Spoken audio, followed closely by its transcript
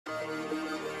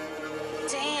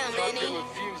in with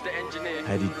Fumez the engineer.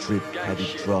 Had it drip, had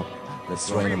it drop. Let's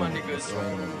rain on it. Let's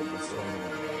rain on it.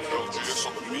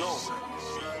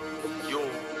 Yo,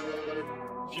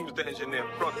 Fumez the engineer,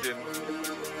 plugged in.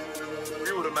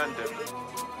 Real the man them.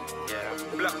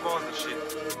 Yeah, black bars and shit.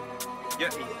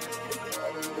 Get me.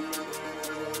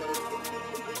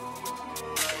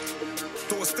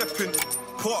 Don't step in,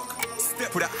 park.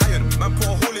 Step with that iron. Man put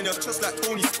a hole in your chest like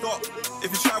Tony Stark.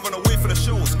 If you try run away from the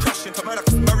shows, crash into man like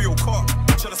it's Mario Kart.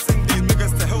 Tryna send these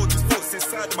niggas to hell, these thoughts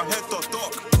inside of my head got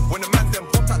dark. When the man then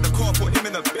bumped out the car, put him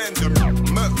in a Benz and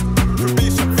murk.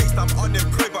 Probation fixed, I'm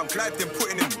unemployed, but I'm glad them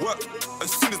putting in work.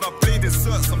 As soon as my blade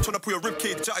inserts, I'm tryna pull your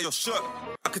ribcage out of your shirt.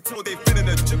 I could tell they've been in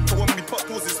the gym, but when we pop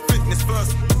those is fitness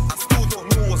first. I still don't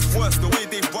know what's worse, the way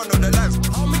they run on the lives.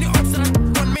 How many ups did I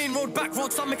run main road, back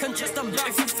road, stomach and chest and back?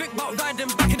 If you think about riding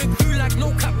back in the crew like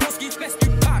no cap, Broski's best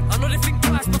you pack. I know they think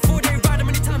twice before they ride,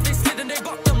 many times they slid and they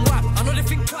buck them whack. I know they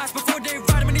think twice before they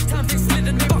ride, many times they slid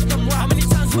and they buck them whack. How many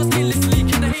times was stainless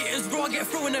leaking, the haters bro, I get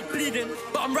through and they're bleeding.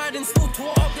 But I'm riding slow to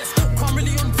a up, get stuck, I'm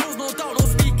really on drills, no doubt, no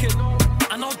speaking.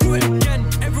 And I'll do it again,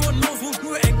 everyone knows we'll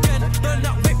do it again. Burn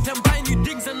that whip, them buying you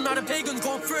digs and now the pagans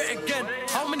going through it again.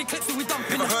 How many clips do we dump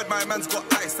in? I heard my man's got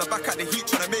ice, I'm back at the heat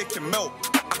trying to make him melt.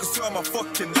 I can swear on my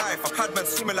fucking life, I've had men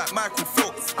swimming like Michael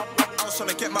Phelps. I was trying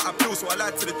to get my appeal, so I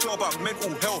lied to the job about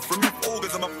mental health. Remove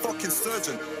organs, I'm a fucking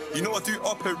surgeon. You know I do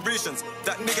operations.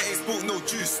 That nigga ain't spilled no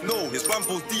juice, no, his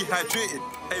Rambo's dehydrated.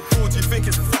 Hey bro, do you think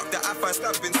it's fucked that I find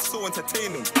stabbing so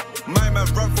entertaining? My man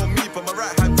ran for me, but my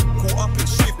right hand caught up and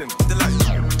shaved him. They're like,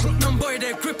 Crookman boy,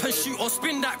 they grip and shoot or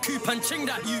spin that coupe and ching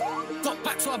that you. Got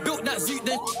back, so I built that zoot,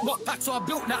 then got back, so I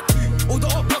built that too. All the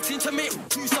hot blocks into me,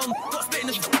 two sound, got split in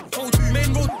the cold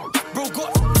main road, bro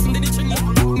got and then he ching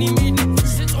me made it.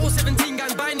 Since 017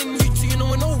 gang binding you, so you know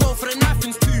I know well for the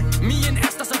knifings too. Me and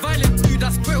S, that's a violent dude,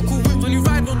 that's critical wounds when you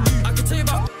ride on you. I can tell you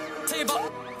about,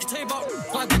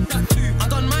 I did that too. I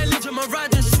done mileage in my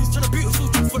riding shoes, tryna beautiful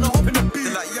truth when I hop in the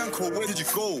boot. they're like, Yanko, where did you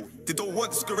go? They don't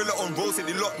want this gorilla on road, so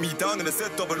they locked me down in the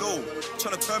Z-double-O.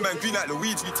 Tryna turn man green like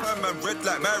Luigi, turn man red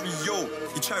like Mario.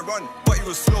 He tried run, but he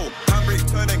was slow. Handbrake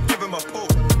turn and give him a poke.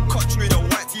 Cut you in your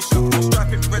white t-shirt,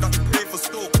 strap it red, I can play for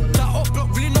Stoke. That up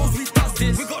block really knows we does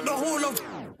this. We got the whole of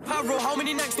Paro, how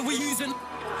many nights do we using?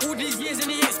 All these years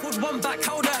and he ain't scored one back.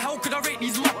 How the hell could I rate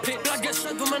these muppets? Blood gets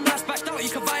shed when my knife backed out. You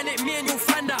can violate me and you'll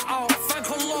find that out.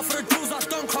 Thank Allah for the drills I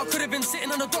dunk. I could have been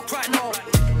sitting on the dock right now.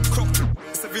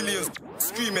 Civilians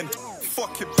screaming,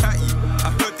 fucking patty. I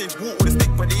heard they walk with a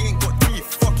stick, but they ain't got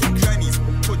teeth. Fucking grannies.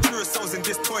 Put Duracells in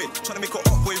this toy, trying to make an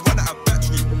up boy run out of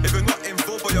battery. If you're not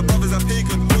involved, but your brothers are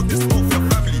pagan, hold this smoke for your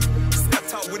family.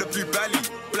 Stepped out with a blue belly.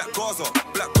 Black Gaza,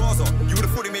 Black Gaza. You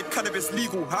would've thought they made cannabis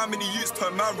legal. How many youths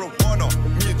turn marijuana?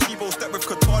 Me and Chibo step with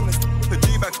katanas. The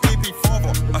J-Bag's baby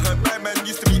father. I heard my man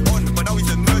used to be on, but now he's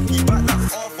a nerd, he back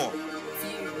like Arthur.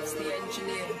 Fumez the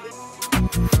engineer.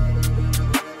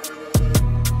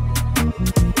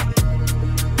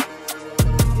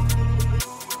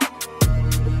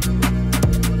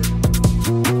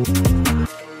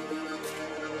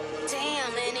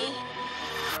 Damn, Lenny.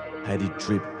 Had it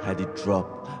drip, had it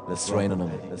drop. Let's rain on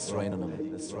them. Let's rain on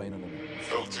them. Let's rain on them.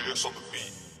 LTS on the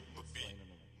beat.